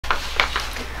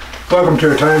Welcome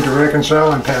to A Time to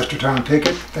Reconcile. I'm Pastor Tom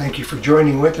Pickett. Thank you for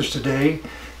joining with us today.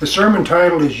 The sermon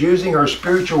title is Using Our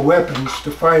Spiritual Weapons to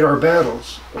Fight Our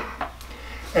Battles.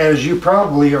 As you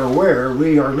probably are aware,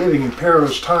 we are living in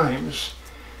perilous times.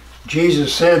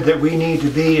 Jesus said that we need to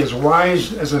be as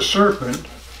wise as a serpent,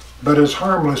 but as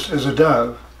harmless as a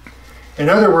dove. In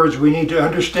other words, we need to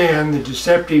understand the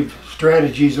deceptive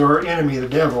strategies of our enemy, the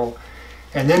devil,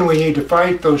 and then we need to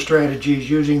fight those strategies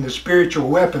using the spiritual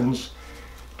weapons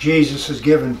Jesus has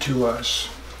given to us.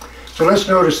 So let's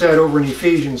notice that over in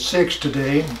Ephesians 6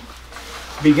 today,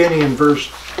 beginning in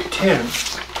verse 10.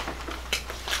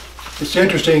 It's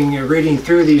interesting reading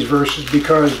through these verses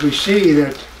because we see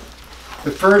that the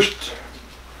first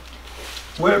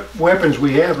weapons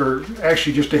we have are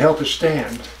actually just to help us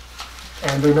stand,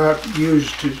 and they're not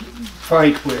used to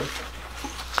fight with.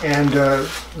 And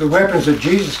the weapons that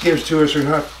Jesus gives to us are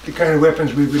not the kind of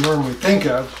weapons we would normally think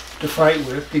of to fight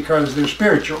with because they're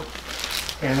spiritual.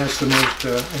 And that's the most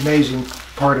amazing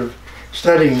part of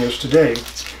studying this today.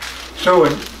 So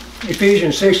in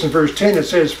Ephesians 6 and verse 10 it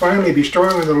says, "Finally be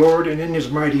strong in the Lord and in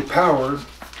His mighty power.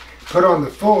 Put on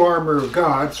the full armor of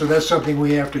God." So that's something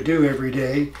we have to do every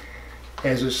day,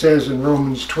 as it says in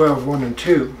Romans 12, 1 and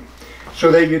 2.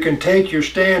 So that you can take your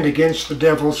stand against the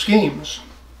devil's schemes.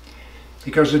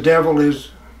 Because the devil is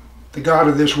the god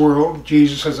of this world.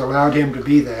 Jesus has allowed him to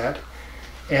be that.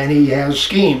 And he has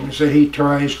schemes that he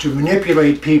tries to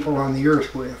manipulate people on the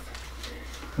earth with.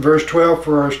 Verse 12,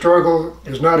 "For our struggle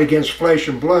is not against flesh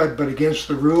and blood, but against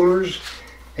the rulers,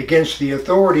 against the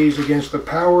authorities, against the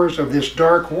powers of this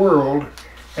dark world,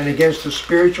 and against the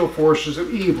spiritual forces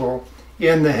of evil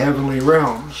in the heavenly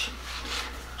realms."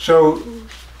 So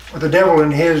what the devil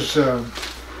and his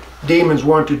demons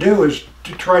want to do is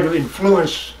to try to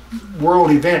influence world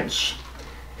events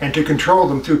and to control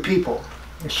them through people.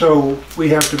 So we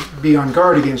have to be on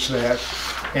guard against that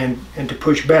and to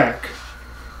push back.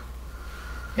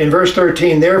 In verse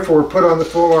 13, "Therefore put on the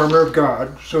full armor of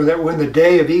God, so that when the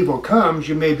day of evil comes,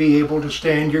 you may be able to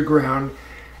stand your ground,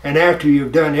 and after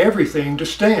you've done everything, to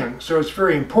stand." So it's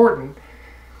very important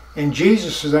in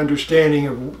Jesus' understanding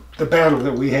of the battle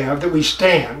that we have, that we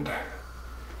stand.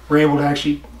 We're able to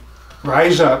actually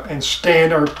rise up and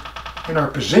stand in our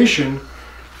position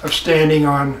of standing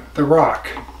on the rock.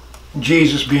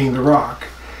 Jesus being the rock.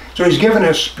 So he's given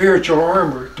us spiritual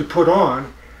armor to put on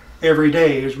every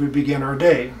day as we begin our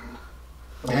day.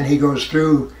 And he goes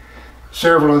through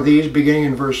several of these beginning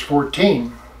in verse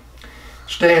 14.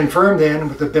 "Stand firm then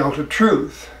with the belt of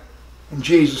truth." And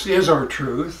Jesus is our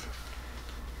truth.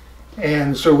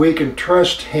 And so we can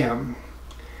trust him.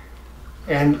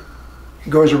 And it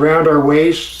goes around our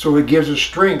waist, so it gives us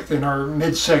strength in our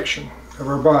midsection of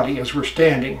our body as we're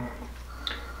standing.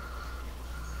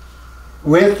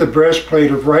 "With the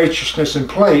breastplate of righteousness in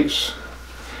place."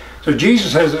 So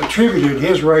Jesus has attributed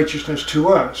his righteousness to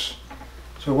us.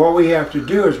 So what we have to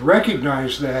do is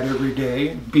recognize that every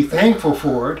day, be thankful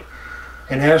for it,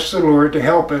 and ask the Lord to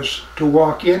help us to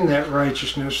walk in that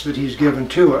righteousness that he's given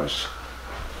to us.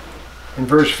 In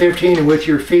verse 15, "And with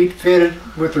your feet fitted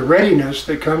with the readiness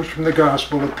that comes from the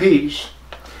gospel of peace."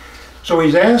 So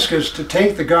he's asked us to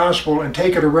take the gospel and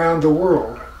take it around the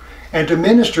world, and to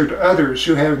minister to others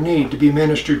who have need to be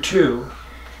ministered to.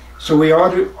 So we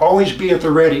ought to always be at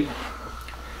the ready.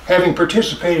 Having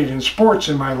participated in sports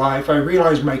in my life, I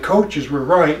realized my coaches were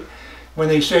right when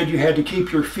they said you had to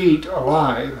keep your feet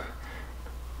alive,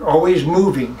 always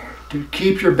moving, to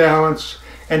keep your balance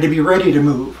and to be ready to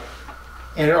move.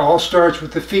 And it all starts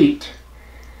with the feet.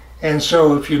 And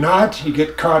so if you're not, you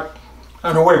get caught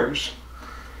unawares.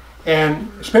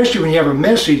 And especially when you have a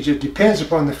message that depends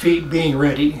upon the feet being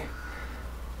ready,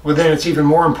 well then it's even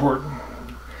more important.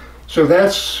 So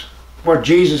that's what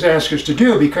Jesus asks us to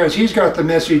do, because he's got the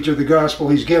message of the gospel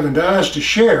he's given to us to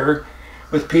share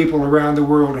with people around the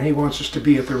world, and he wants us to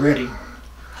be at the ready.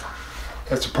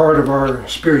 That's a part of our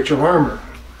spiritual armor.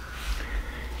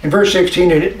 In verse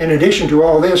 16, "In addition to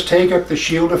all this, take up the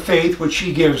shield of faith which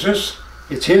he gives us."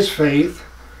 It's his faith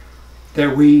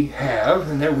that we have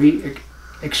and that we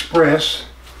express,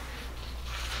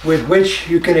 "with which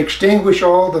you can extinguish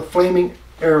all the flaming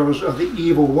arrows of the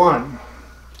evil one."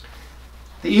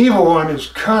 The evil one is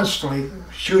constantly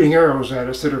shooting arrows at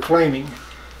us that are flaming.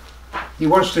 He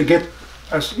wants to get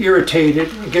us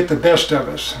irritated and get the best of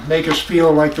us, make us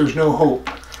feel like there's no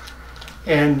hope.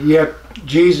 And yet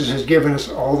Jesus has given us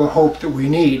all the hope that we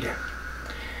need.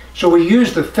 So we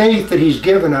use the faith that he's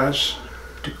given us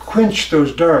to quench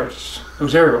those darts,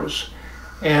 those arrows.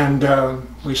 And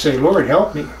we say, "Lord,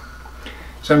 help me."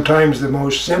 Sometimes the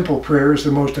most simple prayer is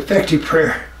the most effective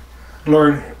prayer.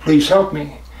 "Lord, please help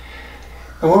me."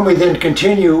 And when we then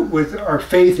continue with our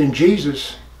faith in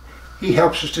Jesus, he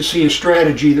helps us to see a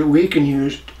strategy that we can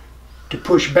use to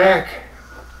push back,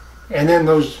 and then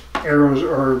those arrows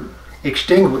are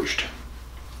extinguished.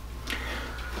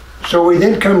 So we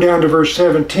then come down to verse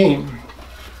 17.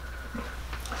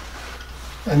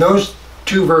 And those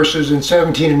two verses in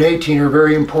 17 and 18 are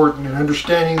very important in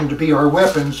understanding them to be our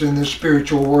weapons in this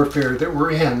spiritual warfare that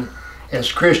we're in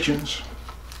as Christians.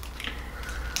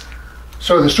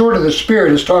 So the sword of the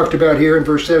Spirit is talked about here in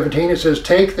verse 17. It says,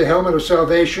 take the helmet of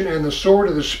salvation and the sword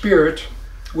of the Spirit,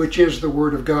 which is the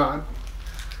Word of God.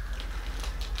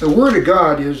 The Word of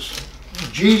God is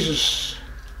Jesus.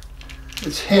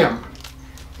 It's Him.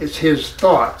 It's His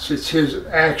thoughts. It's His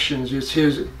actions. It's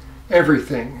His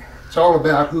everything. It's all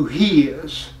about who He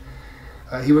is.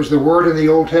 He was the Word in the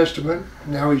Old Testament.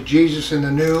 Now He's Jesus in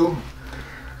the New.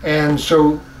 And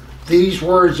so these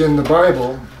words in the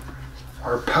Bible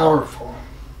are powerful.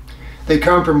 They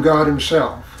come from God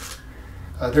Himself.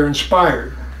 They're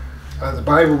inspired. The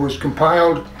Bible was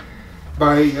compiled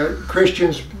by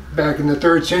Christians back in the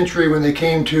 3rd century when they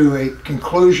came to a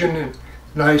conclusion in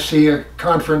Nicaea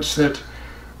conference that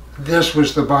this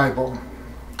was the Bible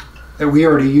that we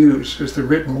are to use as the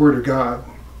written Word of God.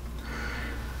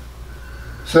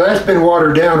 So that's been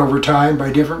watered down over time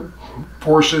by different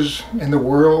forces in the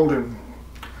world,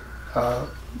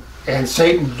 and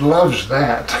Satan loves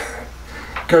that,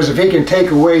 because if he can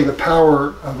take away the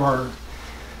power of our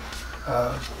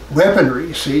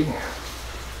weaponry, see,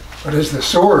 what is the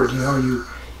sword?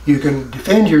 You can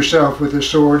defend yourself with the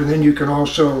sword, and then you can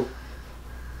also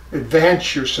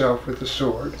advance yourself with the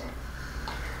sword.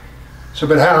 So,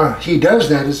 but how he does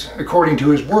that is according to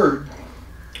his Word.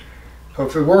 So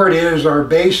if the Word is our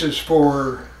basis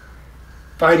for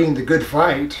fighting the good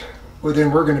fight, well,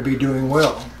 then we're going to be doing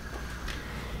well.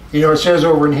 It says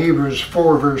over in Hebrews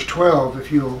 4 verse 12,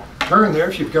 if you'll turn there,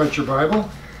 if you've got your Bible,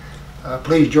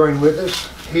 please join with us.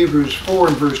 Hebrews 4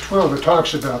 and verse 12, it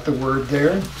talks about the Word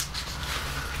there.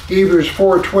 Hebrews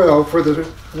 4:12, for the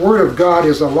Word of God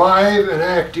is alive and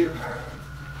active.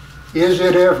 Is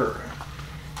it ever?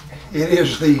 It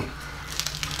is the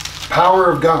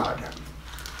power of God.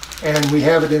 And we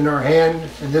have it in our hand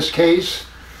in this case,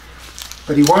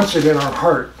 but He wants it in our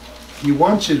heart. He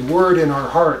wants His Word in our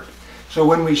heart. So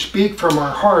when we speak from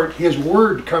our heart, His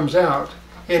Word comes out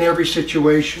in every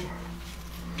situation.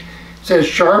 It says,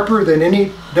 sharper than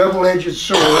any double-edged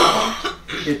sword,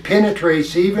 it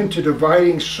penetrates even to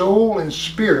dividing soul and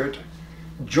spirit,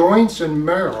 joints and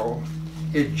marrow.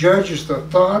 It judges the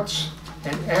thoughts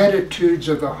and attitudes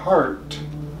of the heart.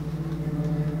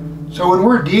 So when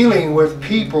we're dealing with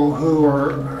people who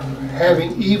are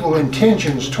having evil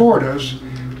intentions toward us,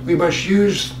 we must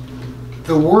use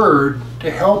the Word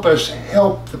to help us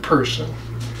help the person.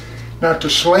 Not to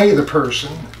slay the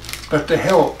person, but to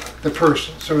help the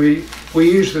person. So we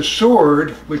use the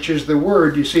sword, which is the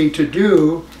Word, you see, to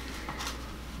do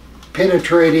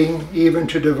penetrating even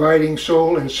to dividing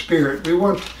soul and spirit. We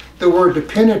want the Word to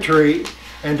penetrate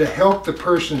and to help the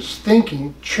person's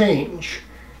thinking change.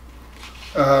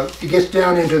 It gets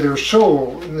down into their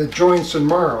soul, in the joints and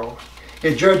marrow.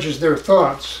 It judges their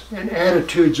thoughts and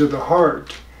attitudes of the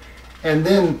heart. And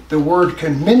then the Word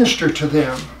can minister to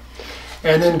them.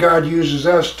 And then God uses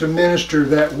us to minister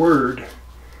that Word.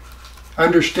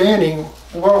 Understanding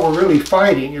what we're really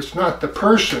fighting. It's not the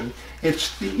person.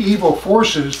 It's the evil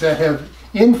forces that have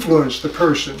influenced the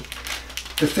person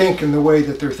to think in the way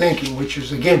that they're thinking, which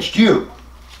is against you,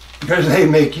 because they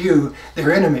make you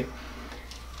their enemy.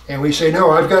 And we say,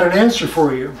 no, I've got an answer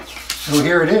for you. So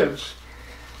here it is.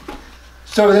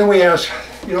 So then we ask,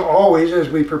 always as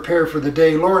we prepare for the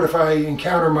day, Lord, if I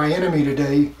encounter my enemy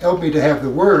today, help me to have the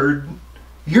Word,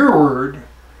 your Word,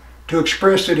 to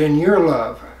express it in your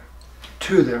love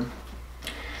to them.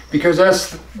 Because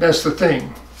that's the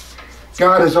thing.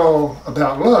 God is all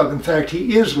about love. In fact,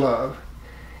 He is love.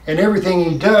 And everything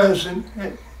He does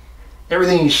and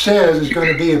everything He says is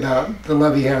going to be about the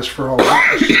love He has for all of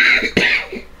us.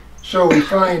 So we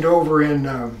find over in,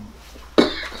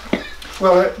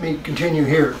 well, let me continue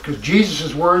here, because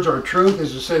Jesus' words are truth,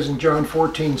 as it says in John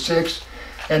 14:6,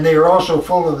 and they are also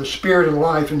full of the Spirit and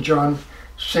life in John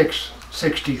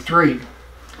 6:63.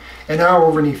 And now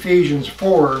over in Ephesians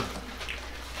 4,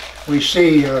 we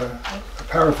see a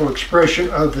powerful expression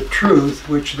of the truth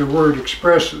which the Word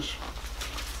expresses.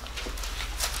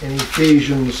 In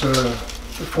Ephesians, the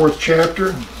 4th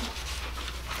chapter,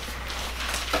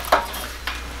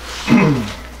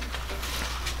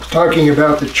 talking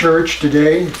about the church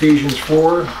today, Ephesians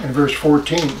 4 and verse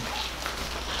 14.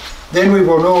 Then we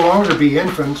will no longer be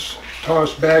infants,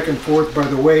 tossed back and forth by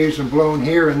the waves and blown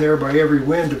here and there by every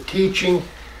wind of teaching,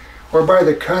 or by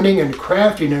the cunning and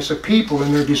craftiness of people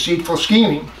in their deceitful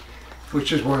scheming,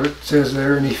 which is what it says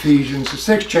there in Ephesians, the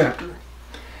 6th chapter.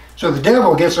 So the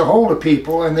devil gets a hold of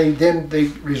people, and they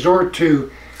resort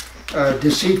to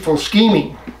deceitful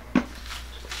scheming.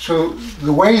 So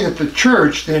the way that the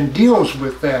church then deals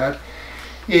with that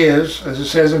is, as it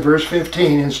says in verse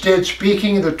 15, instead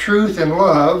speaking the truth in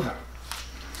love,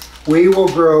 we will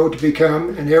grow to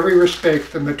become in every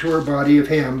respect the mature body of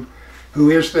Him who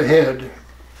is the head,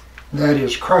 that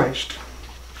is Christ.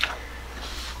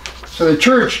 So the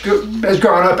church has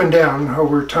gone up and down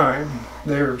over time.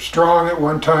 They're strong at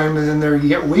one time, and then they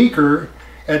get weaker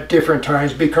at different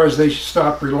times because they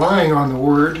stop relying on the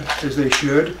Word as they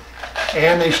should,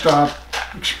 and they stop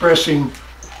expressing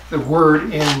the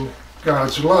Word in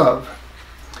God's love.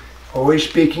 Always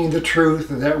speaking the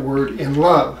truth of that Word in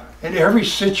love. In every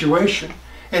situation,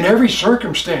 in every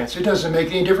circumstance, it doesn't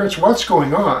make any difference what's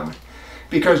going on,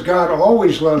 because God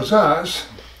always loves us,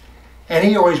 and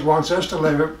He always wants us to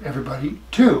love everybody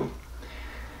too.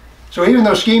 So even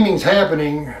though scheming's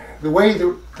happening, the way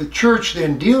that the church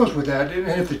then deals with that, and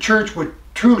if the church would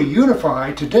truly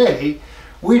unify today,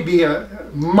 we'd be a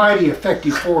mighty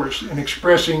effective force in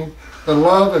expressing the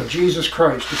love of Jesus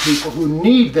Christ to people who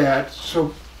need that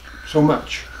so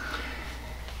much.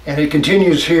 And it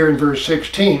continues here in verse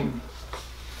 16.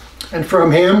 And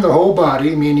from Him the whole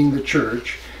body, meaning the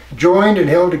church, joined and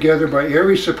held together by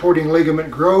every supporting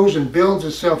ligament, grows and builds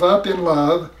itself up in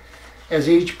love as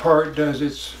each part does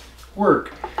its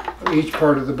work. Each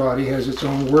part of the body has its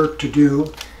own work to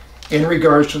do in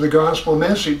regards to the gospel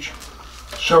message.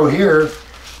 So here,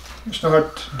 it's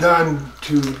not done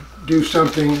to do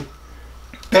something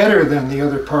better than the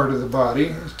other part of the body.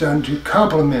 It's done to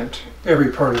complement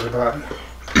every part of the body.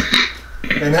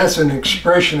 And that's an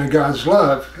expression of God's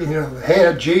love. You know, the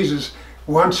head, Jesus,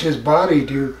 wants His body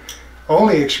to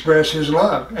only express His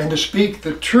love and to speak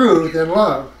the truth in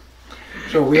love.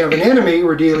 So we have an enemy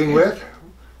we're dealing with.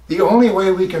 The only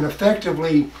way we can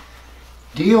effectively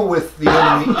deal with the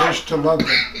enemy is to love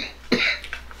them.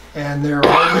 And there are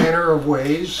all manner of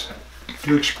ways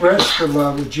to express the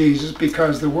love of Jesus,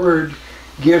 because the Word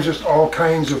gives us all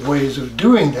kinds of ways of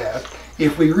doing that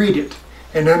if we read it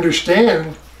and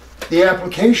understand the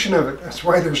application of it. That's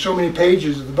why there's so many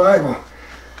pages of the Bible.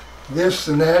 This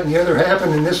and that and the other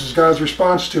happened, and this is God's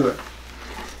response to it.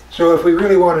 So if we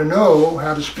really want to know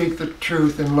how to speak the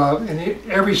truth in love in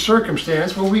every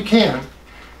circumstance, well, we can.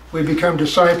 We become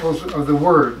disciples of the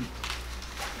Word.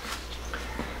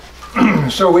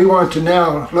 So we want to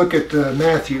now look at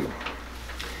Matthew.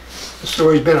 This has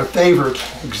always been a favorite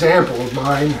example of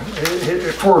mine,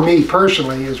 for me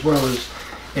personally, as well as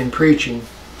in preaching.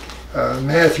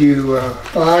 Matthew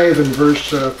 5 and verse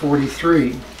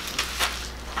 43.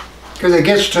 Because it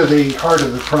gets to the heart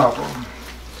of the problem.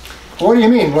 What do you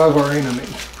mean, love our enemy?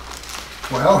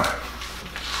 Well,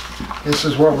 this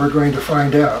is what we're going to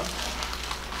find out.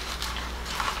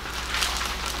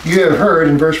 You have heard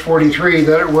in verse 43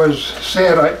 that it was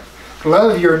said,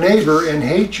 love your neighbor and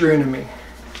hate your enemy.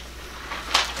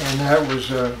 And that was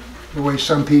the way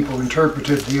some people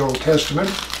interpreted the Old Testament.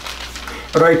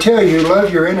 But I tell you,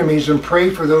 love your enemies and pray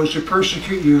for those who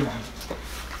persecute you.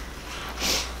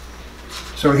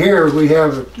 So here we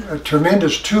have a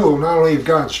tremendous tool, not only of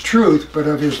God's truth, but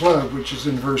of His love, which is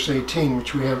in verse 18,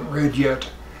 which we haven't read yet,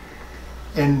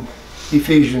 in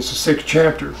Ephesians, the 6th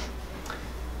chapter.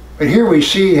 But here we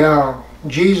see how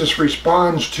Jesus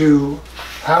responds to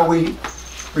how we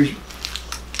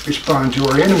respond to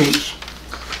our enemies.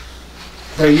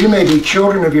 That you may be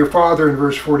children of your Father, in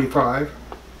verse 45,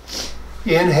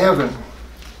 in heaven.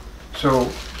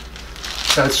 So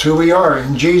that's who we are.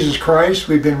 In Jesus Christ,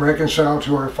 we've been reconciled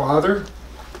to our Father,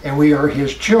 and we are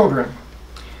His children.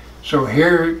 So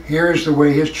here's the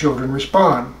way His children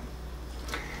respond.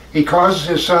 He causes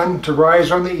His sun to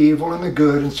rise on the evil and the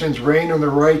good, and sends rain on the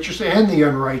righteous and the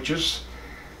unrighteous.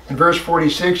 In verse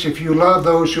 46, if you love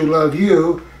those who love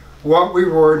you, what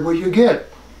reward will you get?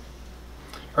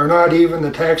 Are not even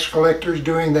the tax collectors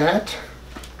doing that?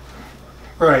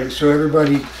 Right, so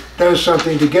everybody does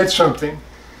something to get something.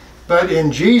 But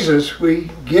in Jesus,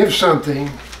 we give something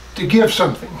to give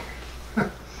something.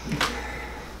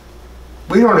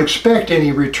 We don't expect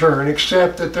any return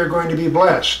except that they're going to be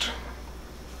blessed.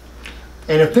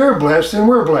 And if they're blessed, then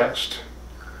we're blessed.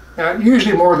 Now,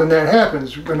 usually more than that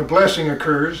happens. When a blessing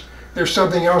occurs, there's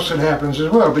something else that happens as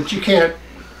well. But you can't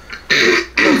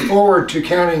look forward to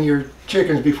counting your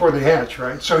chickens before they hatch,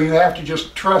 right? So you have to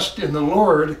just trust in the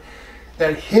Lord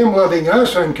that Him loving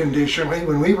us unconditionally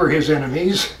when we were His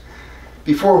enemies,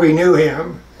 before we knew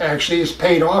Him, actually is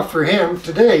paid off for Him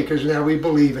today, because now we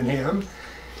believe in Him.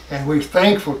 And we're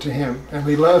thankful to him, and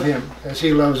we love him as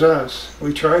he loves us.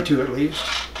 We try to, at least.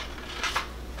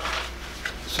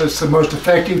 So it's the most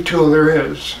effective tool there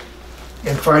is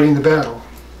in fighting the battle.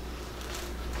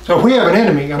 So if we have an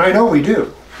enemy, and I know we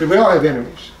do, because we all have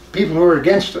enemies, people who are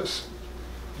against us,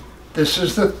 this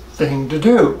is the thing to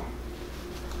do.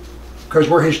 Because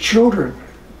we're his children.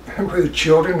 We're the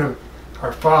children of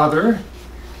our Father,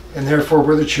 and therefore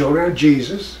we're the children of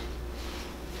Jesus.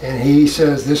 And he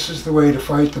says this is the way to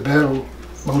fight the battle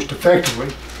most effectively.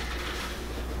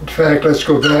 In fact, let's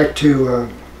go back to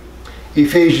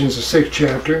Ephesians, the 6th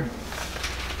chapter.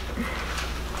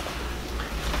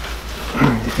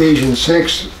 Ephesians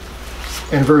 6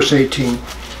 and verse 18.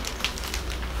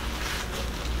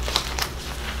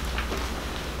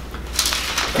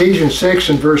 Ephesians 6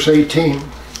 and verse 18.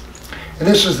 And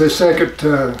this is the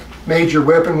second major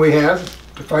weapon we have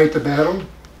to fight the battle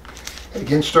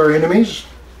against our enemies.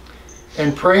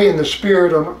 And pray in the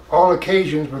Spirit on all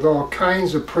occasions with all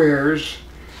kinds of prayers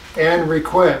and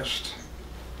requests.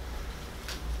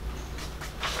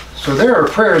 So there are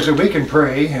prayers that we can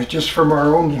pray just from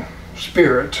our own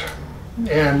spirit,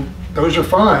 and those are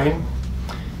fine.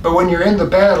 But when you're in the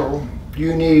battle,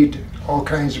 you need all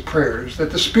kinds of prayers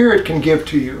that the Spirit can give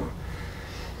to you.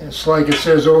 It's like it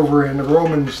says over in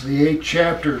Romans, the 8th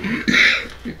chapter,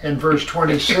 and verse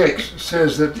 26, it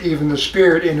says that even the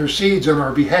Spirit intercedes on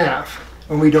our behalf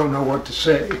when we don't know what to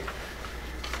say.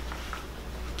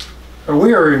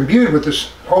 We are imbued with the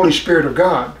Holy Spirit of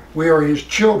God. We are his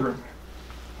children.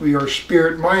 We are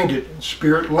spirit-minded and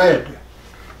spirit-led.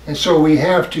 And so we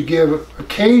have to give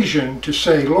occasion to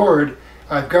say, Lord,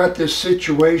 I've got this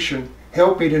situation.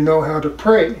 Help me to know how to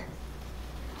pray.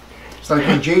 It's like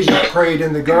when Jesus prayed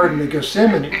in the Garden of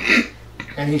Gethsemane,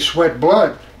 and he sweat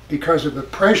blood because of the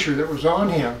pressure that was on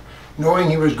him, knowing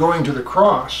he was going to the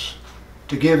cross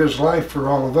to give his life for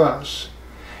all of us.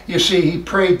 You see, he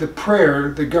prayed the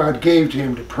prayer that God gave to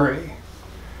him to pray.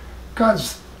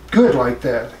 God's good like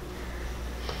that.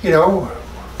 You know,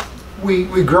 we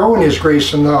grow in his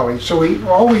grace and knowledge, so we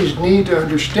always need to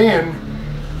understand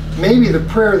maybe the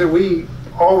prayer that we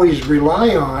always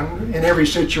rely on in every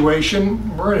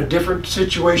situation, we're in a different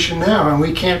situation now, and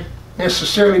we can't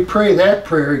necessarily pray that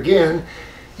prayer again,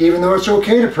 even though it's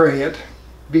okay to pray it,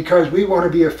 because we want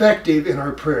to be effective in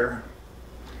our prayer.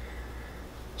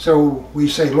 So we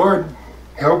say, Lord,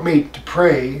 help me to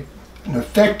pray an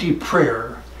effective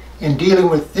prayer in dealing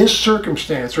with this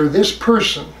circumstance or this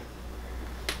person.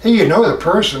 Hey, you know the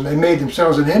person. They made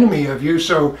themselves an enemy of you,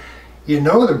 so you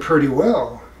know them pretty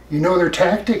well. You know their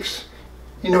tactics.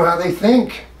 You know how they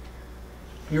think.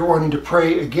 You're wanting to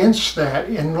pray against that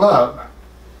in love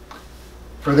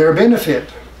for their benefit.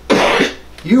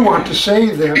 You want to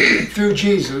save them through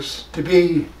Jesus to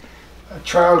be a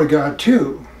child of God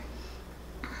too.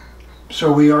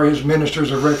 So we are his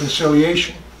ministers of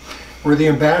reconciliation. We're the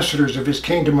ambassadors of his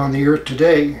kingdom on the earth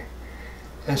today.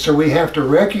 And so we have to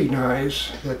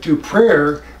recognize that through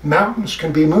prayer, mountains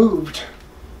can be moved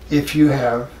if you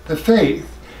have the faith.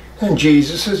 And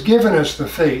Jesus has given us the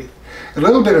faith. A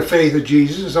little bit of faith of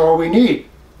Jesus is all we need,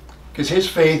 because his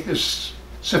faith is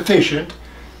sufficient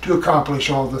to accomplish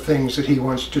all the things that he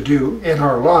wants to do in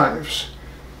our lives.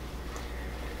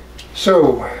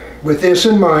 So, with this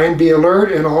in mind, be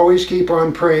alert and always keep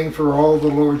on praying for all the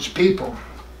Lord's people.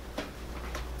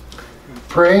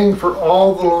 Praying for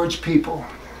all the Lord's people.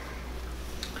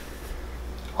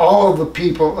 All of the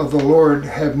people of the Lord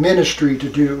have ministry to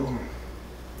do.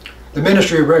 The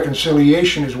ministry of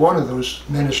reconciliation is one of those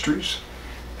ministries.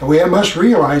 And we must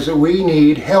realize that we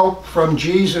need help from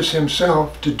Jesus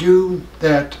himself to do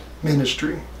that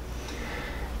ministry.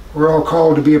 We're all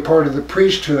called to be a part of the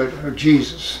priesthood of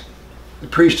Jesus, the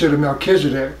priesthood of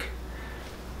Melchizedek.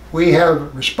 We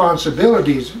have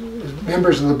responsibilities as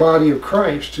members of the body of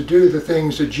Christ to do the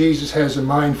things that Jesus has in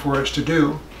mind for us to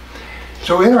do.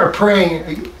 So in our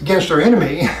praying against our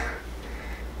enemy,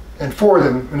 and for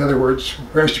them, in other words,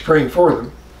 we're actually praying for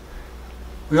them,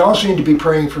 we also need to be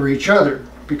praying for each other,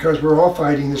 because we're all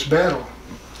fighting this battle.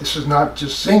 This is not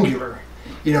just singular.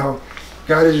 You know,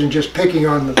 God isn't just picking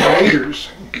on the leaders.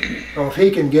 Well, if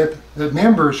he can get the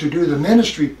members who do the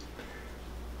ministry,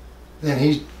 then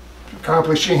he's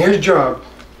accomplishing his job.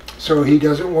 So he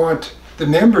doesn't want the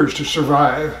members to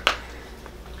survive,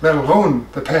 let alone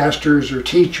the pastors or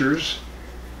teachers.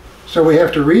 So we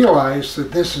have to realize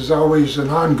that this is always an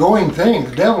ongoing thing.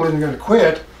 The devil isn't going to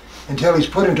quit until he's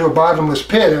put into a bottomless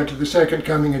pit after the second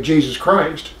coming of Jesus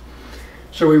Christ.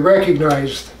 So we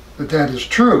recognize that that is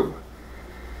true.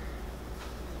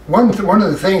 One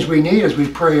of the things we need as we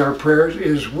pray our prayers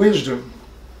is wisdom.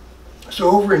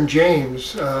 So over in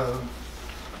James,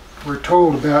 we're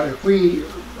told about if we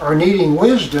are needing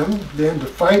wisdom, then to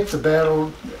fight the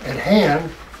battle at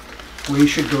hand, we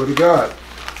should go to God.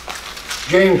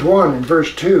 James 1 and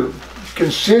verse 2,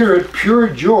 consider it pure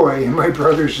joy, my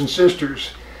brothers and sisters,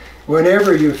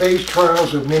 whenever you face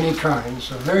trials of many kinds.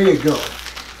 So there you go.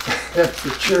 That's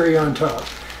the cherry on top.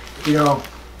 You know,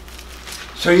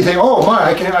 so you think, oh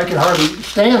my, I can hardly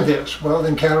stand this. Well,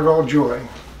 then count it all joy.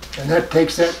 And that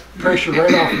takes that pressure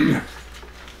right off of you.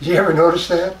 Did you ever notice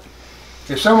that?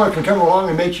 If someone can come along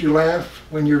and make you laugh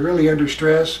when you're really under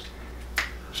stress,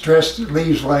 stress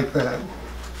leaves like that.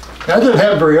 That doesn't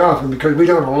happen very often because we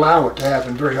don't allow it to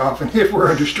happen very often if we're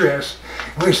under stress.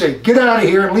 And we say, get out of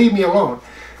here and leave me alone.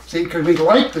 See, because we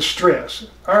like the stress,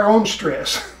 our own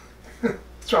stress.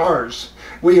 It's ours.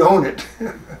 We own it.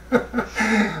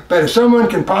 But if someone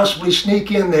can possibly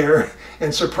sneak in there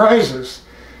and surprise us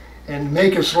and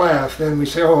make us laugh, then we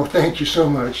say, oh, thank you so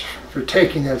much for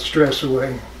taking that stress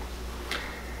away.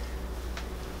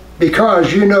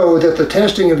 Because you know that the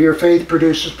testing of your faith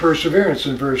produces perseverance,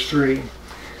 in verse 3.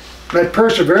 Let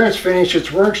perseverance finish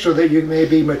its work so that you may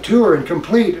be mature and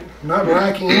complete, not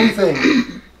lacking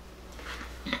anything.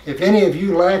 If any of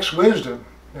you lacks wisdom,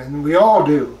 and we all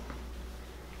do,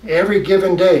 every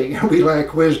given day we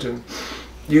lack wisdom,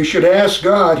 you should ask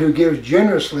God, who gives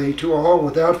generously to all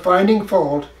without finding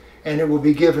fault, and it will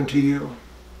be given to you.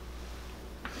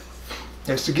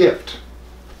 That's the gift.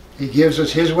 He gives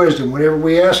us His wisdom whenever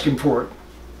we ask Him for it.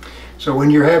 So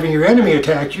when you're having your enemy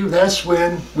attack you, that's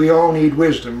when we all need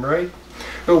wisdom, right?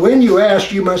 But when you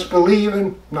ask, you must believe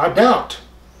and not doubt.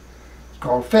 It's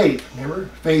called faith, remember?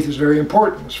 Faith is very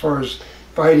important as far as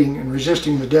fighting and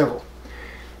resisting the devil.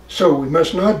 So we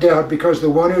must not doubt, because the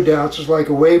one who doubts is like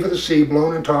a wave of the sea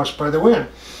blown and tossed by the wind.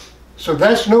 So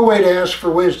that's no way to ask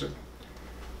for wisdom.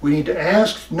 We need to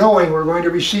ask knowing we're going to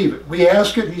receive it. We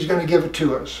ask it, He's going to give it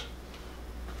to us.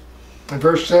 In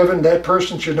verse 7, that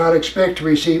person should not expect to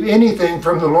receive anything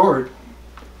from the Lord.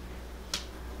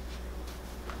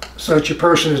 Such a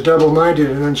person is double-minded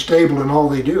and unstable in all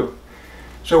they do.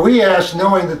 So we ask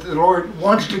knowing that the Lord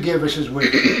wants to give us His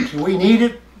wisdom. So we need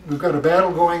it. We've got a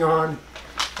battle going on,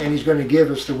 and He's going to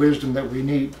give us the wisdom that we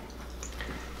need.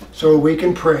 So we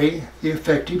can pray the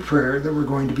effective prayer that we're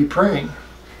going to be praying.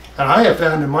 And I have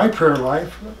found in my prayer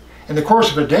life, in the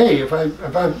course of a day, if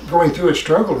I'm going through a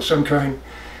struggle of some kind,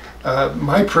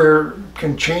 my prayer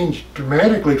can change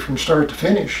dramatically from start to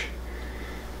finish.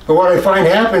 But what I find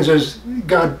happens is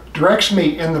God directs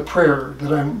me in the prayer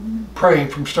that I'm praying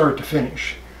from start to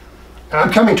finish. And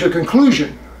I'm coming to a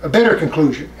conclusion, a better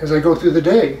conclusion, as I go through the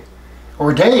day,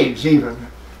 or days even,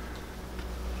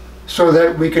 so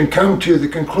that we can come to the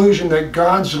conclusion that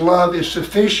God's love is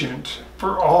sufficient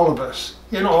for all of us,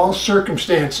 in all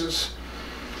circumstances.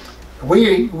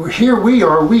 Here we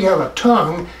are, we have a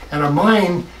tongue and a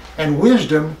mind and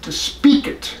wisdom to speak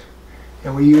it,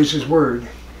 and we use His word,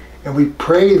 and we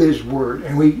pray His word,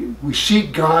 and we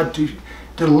seek God to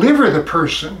deliver the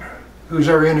person who's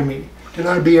our enemy, to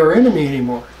not be our enemy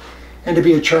anymore, and to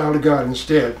be a child of God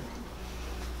instead.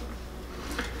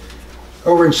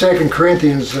 Over in 2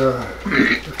 Corinthians, the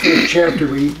 5th chapter,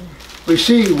 we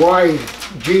see why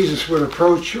Jesus would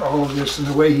approach all of this in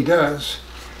the way He does,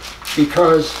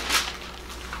 because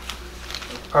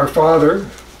our Father,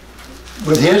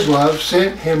 with His love,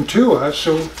 sent Him to us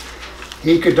so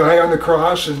He could die on the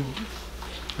cross and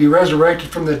be resurrected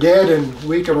from the dead, and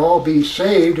we could all be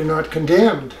saved and not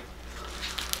condemned.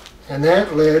 And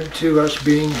that led to us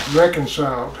being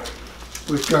reconciled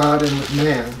with God and with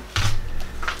man.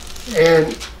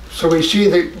 And so we see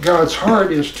that God's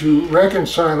heart is to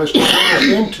reconcile us, to bring us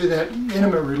into that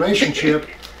intimate relationship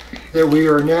that we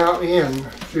are now in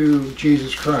through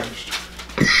Jesus Christ.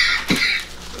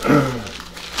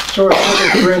 So in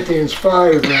 2 Corinthians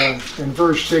 5 and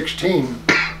verse 16,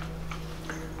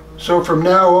 so from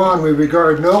now on we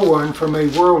regard no one from a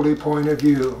worldly point of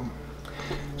view.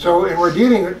 So, and we're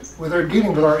dealing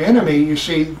with our enemy, you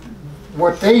see,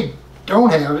 what they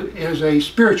don't have is a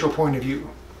spiritual point of view.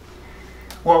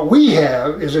 What we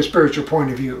have is a spiritual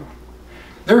point of view.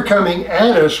 They're coming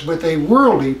at us with a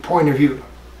worldly point of view,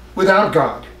 without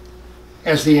God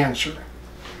as the answer.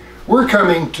 We're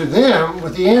coming to them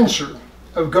with the answer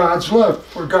of God's love.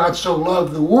 For God so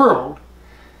loved the world,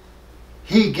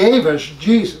 He gave us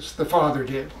Jesus, the Father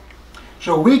did.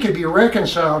 So we could be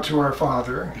reconciled to our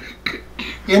Father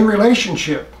in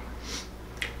relationship.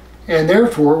 And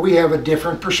therefore we have a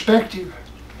different perspective.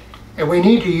 And we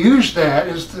need to use that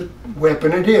as the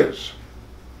weapon it is.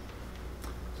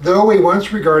 Though we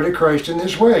once regarded Christ in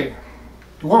this way.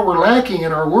 What we're lacking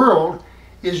in our world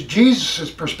is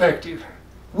Jesus' perspective.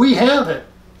 We have it.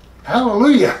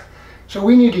 Hallelujah. So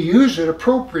we need to use it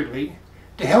appropriately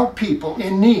to help people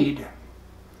in need.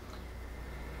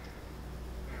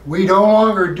 We no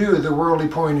longer do the worldly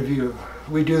point of view.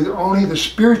 We do only the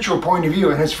spiritual point of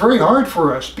view. And it's very hard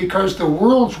for us because the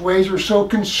world's ways are so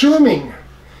consuming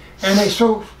and they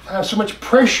have so much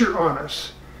pressure on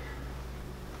us.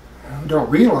 We don't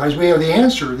realize we have the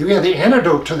answer. We have the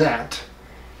antidote to that.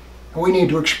 We need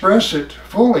to express it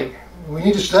fully. We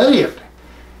need to study it.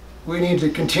 We need to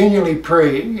continually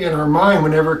pray in our mind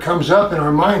whenever it comes up in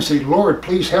our mind, say, Lord,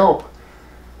 please help.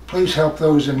 Please help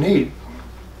those in need.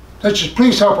 Such as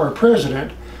please help our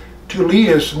president to lead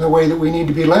us in the way that we need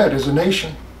to be led as a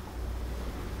nation.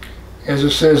 As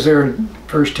it says there in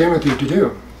 1 Timothy to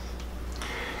do.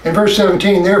 In verse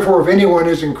 17, therefore if anyone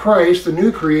is in Christ, the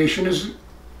new creation is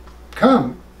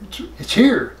come. It's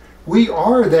here. We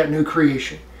are that new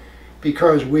creation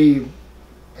because we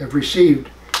have received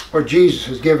what Jesus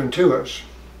has given to us.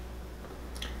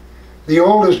 The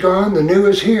old is gone, the new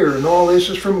is here, and all this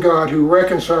is from God who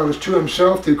reconciled us to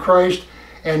himself through Christ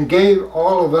and gave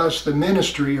all of us the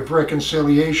ministry of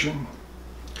reconciliation.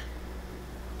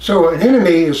 So an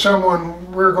enemy is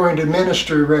someone we're going to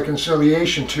minister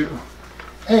reconciliation to.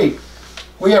 Hey,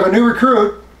 we have a new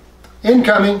recruit,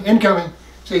 incoming.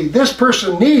 See, this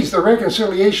person needs the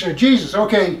reconciliation of Jesus.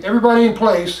 Okay, everybody in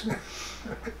place,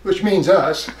 which means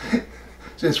us,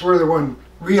 since we're the one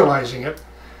realizing it.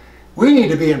 We need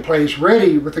to be in place,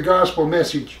 ready with the gospel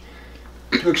message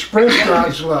to express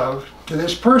God's love to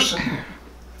this person.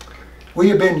 We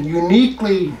have been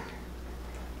uniquely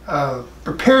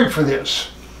prepared for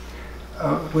this.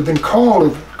 We've been called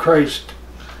of Christ,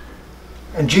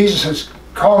 and Jesus has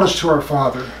called us to our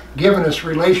Father, given us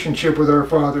relationship with our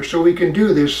Father, so we can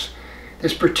do this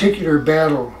particular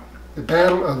battle, the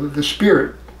battle of the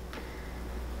Spirit.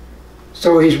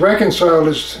 So he's reconciled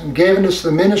us and given us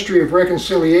the ministry of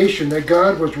reconciliation, that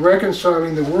God was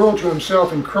reconciling the world to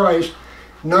himself in Christ,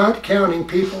 not counting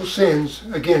people's sins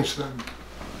against them.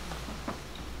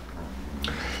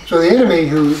 So the enemy,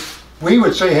 who we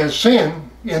would say has sin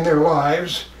in their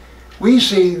lives, we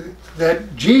see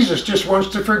that Jesus just wants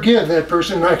to forgive that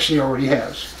person, and actually already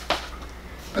has.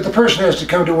 But the person has to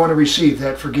come to want to receive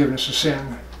that forgiveness of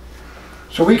sin.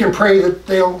 So we can pray that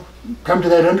they'll come to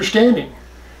that understanding.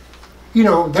 You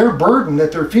know, their burden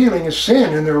that they're feeling is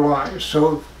sin in their lives.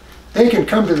 So they can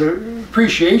come to the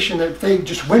appreciation that if they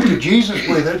just went to Jesus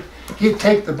with it, he'd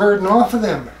take the burden off of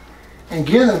them and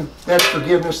give them that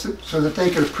forgiveness so that they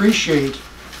could appreciate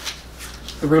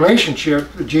the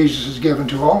relationship that Jesus has given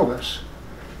to all of us.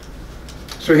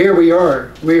 So here we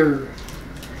are. We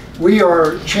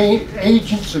are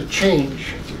agents of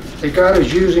change that God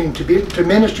is using to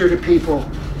minister to people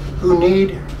who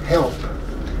need help,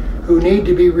 who need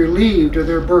to be relieved of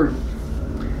their burden.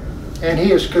 And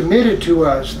he has committed to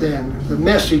us then the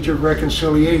message of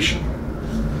reconciliation.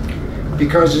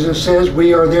 Because as it says,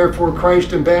 we are therefore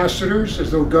Christ's ambassadors,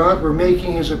 as though God were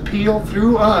making his appeal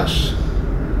through us.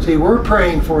 See, we're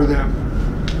praying for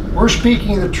them. We're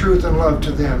speaking the truth and love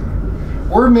to them.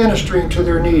 We're ministering to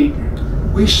their need.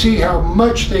 We see how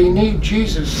much they need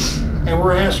Jesus, and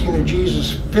we're asking that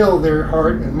Jesus fill their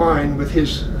heart and mind with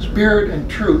his spirit and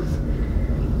truth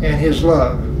and his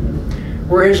love.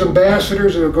 We're his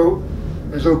ambassadors,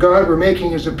 as though God were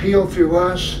making his appeal through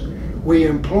us. We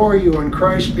implore you on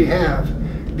Christ's behalf,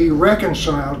 be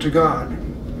reconciled to God.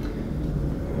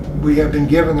 We have been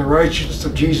given the righteousness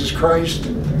of Jesus Christ,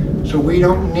 so we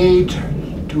don't need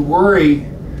to worry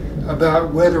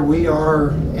about whether we are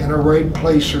in a right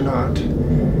place or not.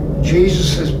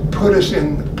 Jesus has put us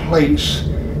in place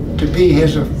to be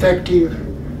his effective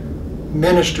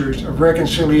ministers of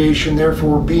reconciliation,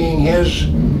 therefore being his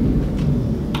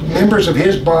members of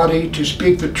his body to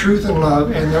speak the truth in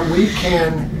love, and that we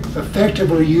can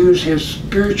effectively use his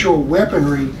spiritual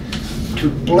weaponry to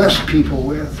bless people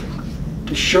with,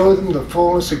 to show them the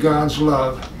fullness of God's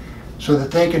love so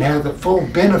that they can have the full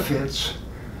benefits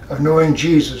of knowing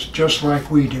Jesus just like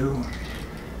we do.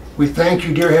 We thank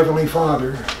you, dear Heavenly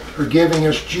Father, for giving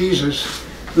us Jesus,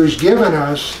 who's given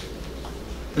us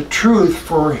the truth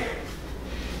for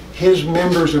his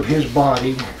members of his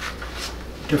body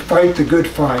to fight the good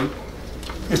fight.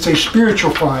 It's a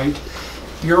spiritual fight.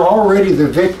 You're already the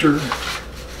victor,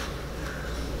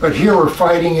 but here we're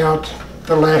fighting out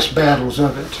the last battles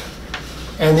of it.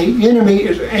 And the enemy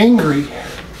is angry,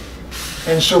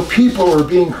 and so people are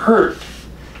being hurt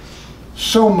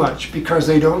so much because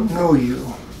they don't know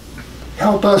you.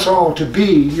 Help us all to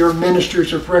be your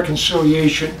ministers of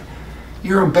reconciliation,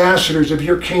 your ambassadors of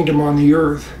your kingdom on the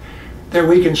earth, that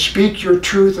we can speak your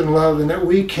truth and love, and that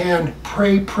we can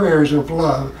pray prayers of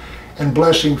love and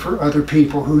blessing for other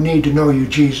people who need to know you,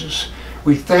 Jesus.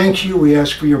 We thank you. We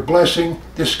ask for your blessing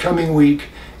this coming week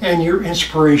and your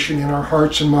inspiration in our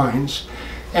hearts and minds.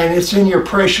 And it's in your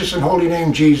precious and holy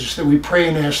name, Jesus, that we pray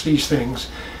and ask these things.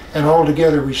 And all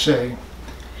together we say,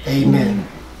 Amen.